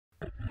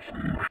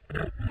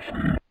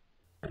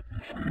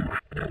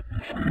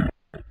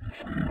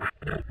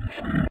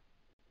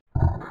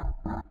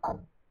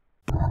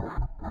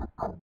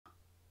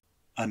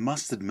I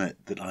must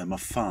admit that I'm a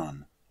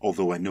fan,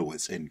 although I know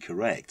it's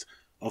incorrect,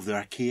 of the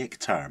archaic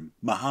term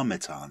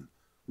Mahometan,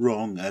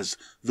 wrong as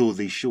though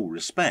they show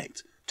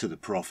respect to the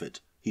Prophet,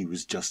 he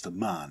was just a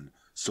man,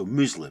 so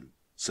Muslim,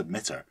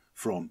 submitter,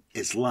 from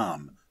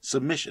Islam,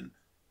 submission,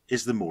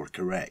 is the more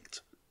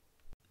correct.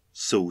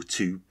 So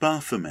too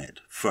Baphomet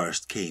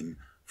first came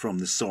from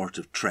the sort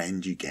of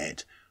trend you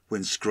get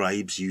when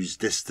scribes use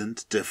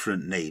distant,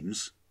 different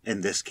names,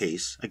 in this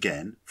case,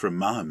 again, from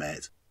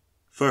Mahomet,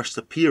 first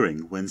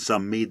appearing when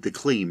some made the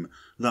claim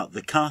that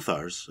the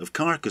Cathars of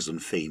Carcassonne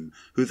fame,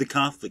 who the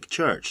Catholic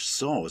Church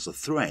saw as a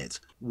threat,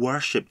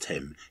 worshipped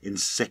him in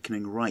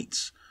sickening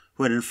rites,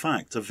 when in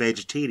fact a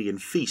vegetarian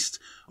feast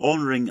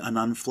honouring an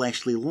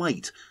unfleshly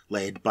light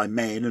led by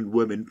men and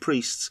women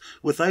priests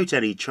without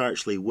any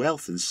churchly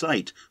wealth in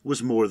sight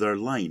was more their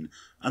line,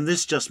 and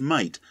this just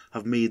might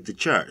have made the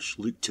church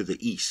look to the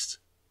east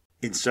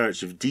in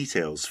search of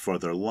details for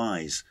their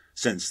lies,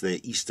 since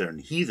the eastern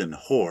heathen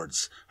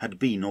hordes had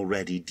been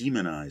already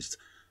demonised.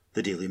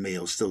 The Daily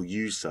Mail still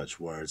used such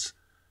words.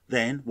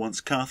 Then,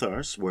 once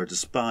Cathars were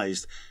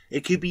despised,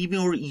 it could be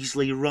more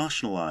easily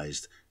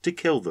rationalised to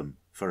kill them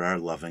for our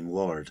loving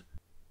Lord.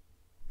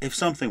 If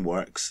something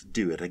works,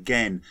 do it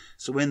again.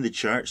 So when the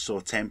church saw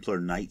Templar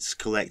knights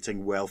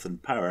collecting wealth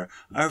and power,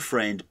 our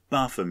friend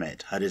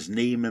Baphomet had his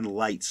name in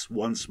lights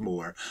once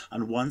more,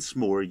 and once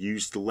more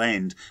used to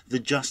lend the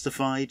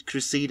justified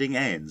crusading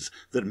ends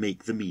that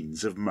make the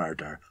means of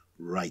murder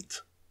right.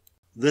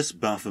 This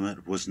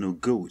Baphomet was no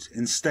goat.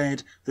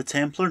 Instead, the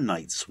Templar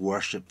knights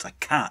worshipped a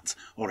cat,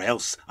 or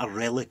else a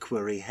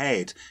reliquary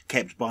head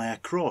kept by a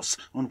cross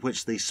on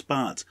which they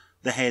spat.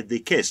 The head they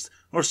kissed,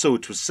 or so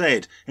 'twas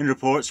said, in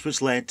reports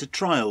which led to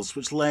trials,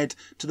 which led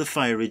to the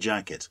fiery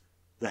jacket,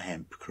 the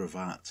hemp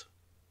cravat.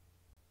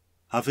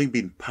 Having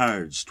been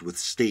purged with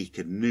stake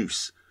and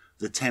noose,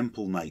 the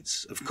Temple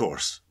Knights, of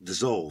course,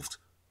 dissolved,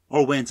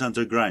 or went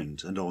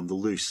underground and on the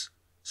loose.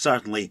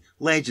 Certainly,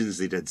 legends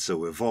they did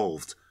so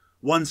evolved.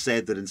 One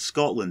said that in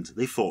Scotland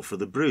they fought for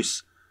the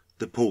Bruce.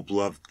 The Pope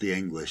loved the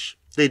English.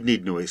 They'd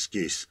need no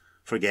excuse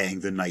for getting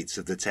the Knights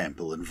of the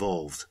Temple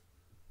involved.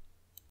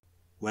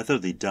 Whether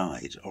they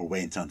died or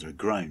went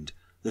underground,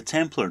 the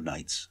Templar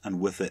Knights, and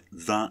with it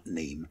that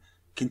name,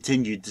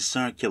 continued to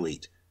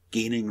circulate,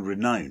 gaining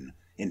renown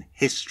in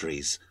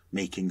histories,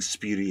 making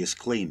spurious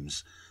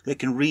claims that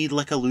can read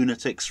like a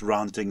lunatic's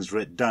rantings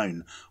writ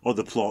down, or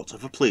the plot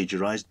of a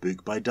plagiarised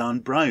book by Dan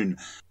Brown.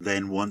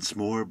 Then once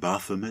more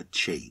Baphomet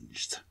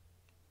changed.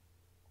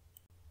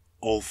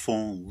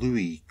 Alphonse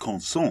Louis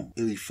Conson,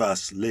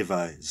 Eliphas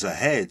Levi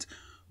Zahed,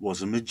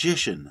 was a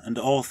magician and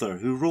author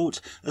who wrote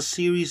a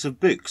series of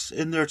books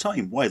in their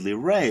time widely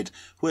read,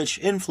 which,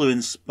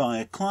 influenced by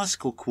a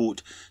classical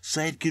quote,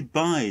 said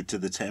goodbye to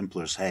the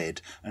Templar's head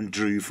and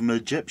drew from an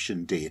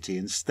Egyptian deity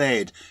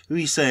instead, who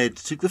he said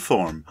took the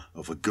form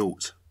of a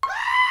goat.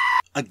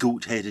 A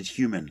goat-headed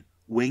human,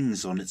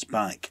 wings on its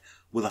back,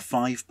 with a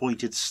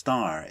 5-pointed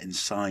star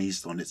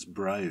incised on its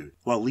brow.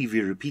 While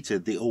Levy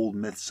repeated the old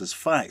myths as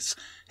facts,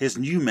 his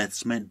new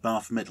myths meant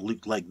Baphomet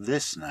looked like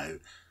this now.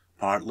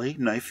 Partly,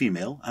 now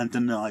female, and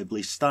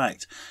undeniably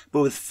stacked,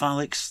 but with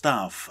phallic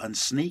staff and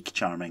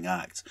snake-charming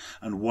act,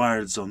 and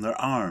words on their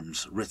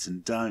arms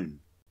written down.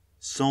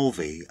 Solve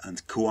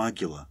and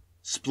coagula,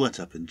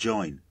 split up and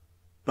join.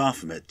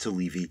 Baphomet, to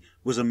Levy,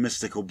 was a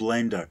mystical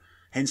blender,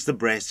 hence the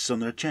breasts on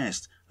their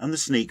chest, and the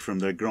snake from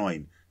their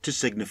groin, to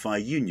signify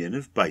union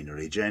of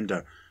binary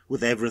gender,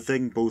 with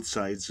everything both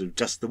sides of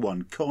just the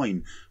one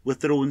coin, with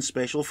their own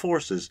special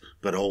forces,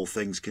 but all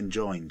things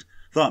conjoined.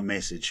 That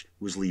message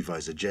was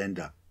Levi's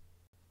agenda.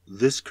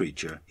 This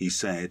creature, he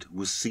said,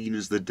 was seen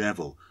as the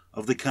devil,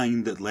 of the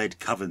kind that led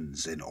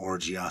covens in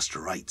orgiast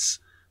rites.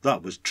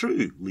 That was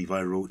true,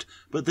 Levi wrote,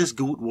 but this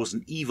goat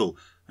wasn't evil,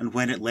 and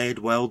when it led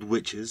wild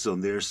witches on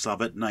their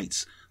Sabbath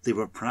nights, they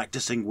were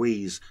practising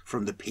ways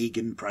from the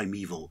pagan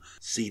primeval,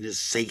 seen as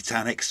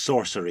satanic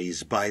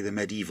sorceries by the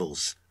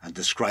medievals, and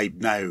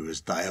described now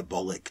as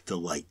diabolic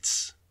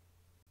delights.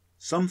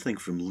 Something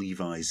from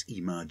Levi's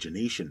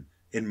imagination,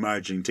 in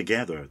merging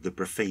together the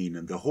profane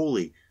and the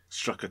holy,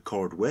 struck a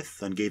chord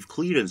with and gave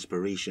clear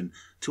inspiration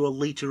to a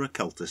later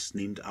occultist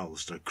named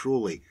Aleister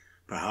Crowley,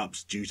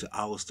 perhaps due to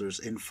Aleister's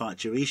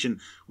infatuation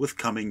with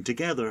coming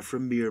together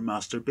from mere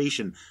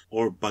masturbation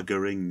or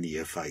buggering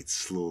neophytes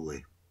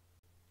slowly.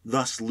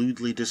 Thus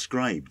lewdly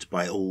described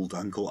by old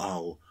Uncle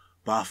Al,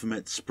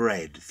 Baphomet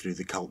spread through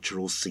the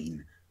cultural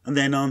scene, and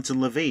then Anton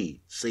LaVey,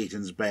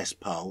 Satan's best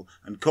pal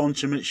and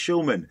consummate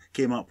showman,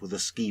 came up with a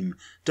scheme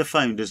to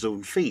found his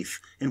own faith,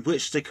 in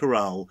which to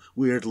corral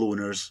weird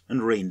loners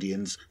and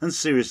Reindians and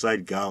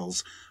suicide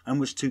gals, and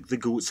which took the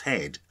goat's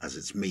head as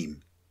its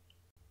meme.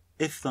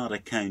 If that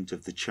account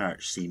of the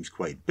church seems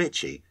quite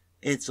bitchy,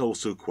 it's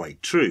also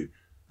quite true,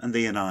 and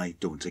they and I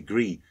don't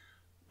agree.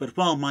 But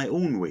while my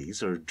own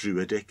ways are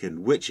druidic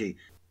and witchy,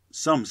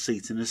 some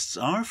Satanists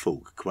are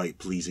folk quite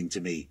pleasing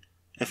to me.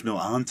 If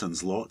not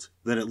Anton's lot,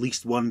 then at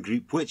least one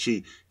group which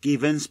he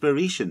gave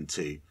inspiration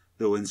to,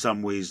 though in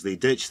some ways they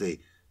ditched the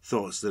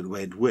thoughts that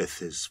went with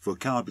his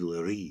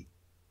vocabulary.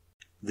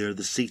 They're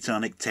the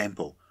Satanic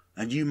Temple,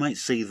 and you might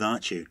say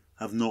that you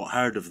have not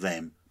heard of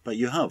them, but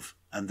you have,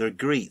 and they're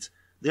great.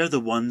 They're the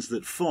ones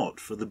that fought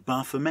for the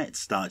Baphomet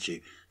statue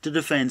to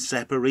defend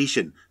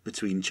separation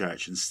between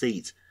church and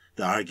state.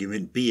 The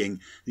argument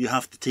being you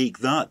have to take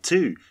that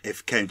too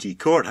if county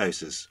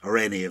courthouses, or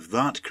any of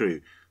that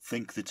crew,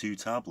 think the two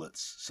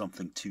tablets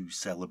something to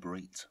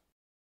celebrate.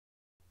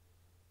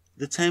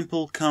 The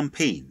Temple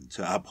campaign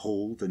to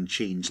uphold and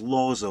change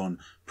laws on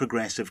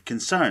progressive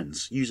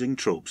concerns using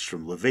tropes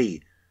from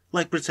LaVey,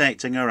 like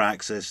protecting our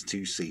access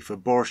to safe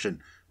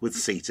abortion, with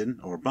Satan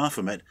or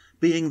Baphomet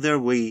being their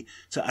way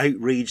to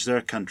outrage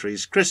their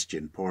country's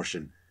Christian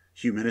portion.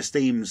 Humanist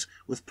aims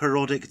with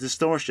parodic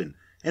distortion,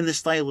 in the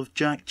style of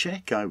Jack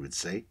Chick, I would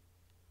say.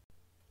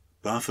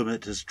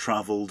 Baphomet has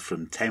travelled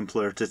from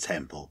Templar to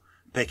Temple,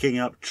 picking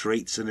up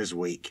traits in his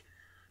wake,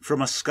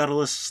 from a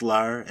scurrilous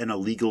slur in a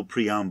legal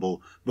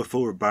preamble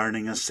before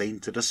burning a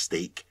saint at a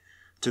stake,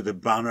 to the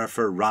banner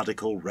for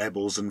radical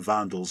rebels and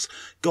vandals.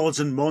 Gods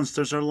and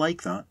monsters are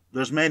like that.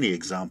 There's many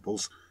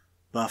examples.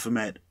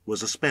 Baphomet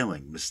was a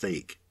spelling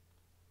mistake.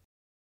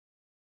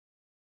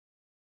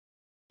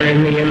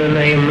 In a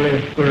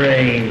nameless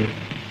grave,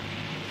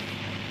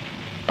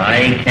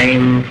 I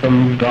came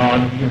from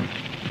God,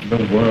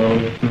 the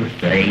world to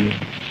save.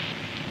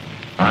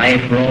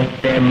 I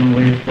brought them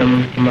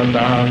wisdom from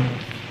above,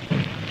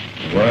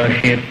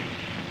 worship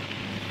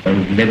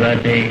and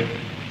liberty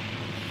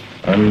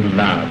and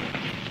love.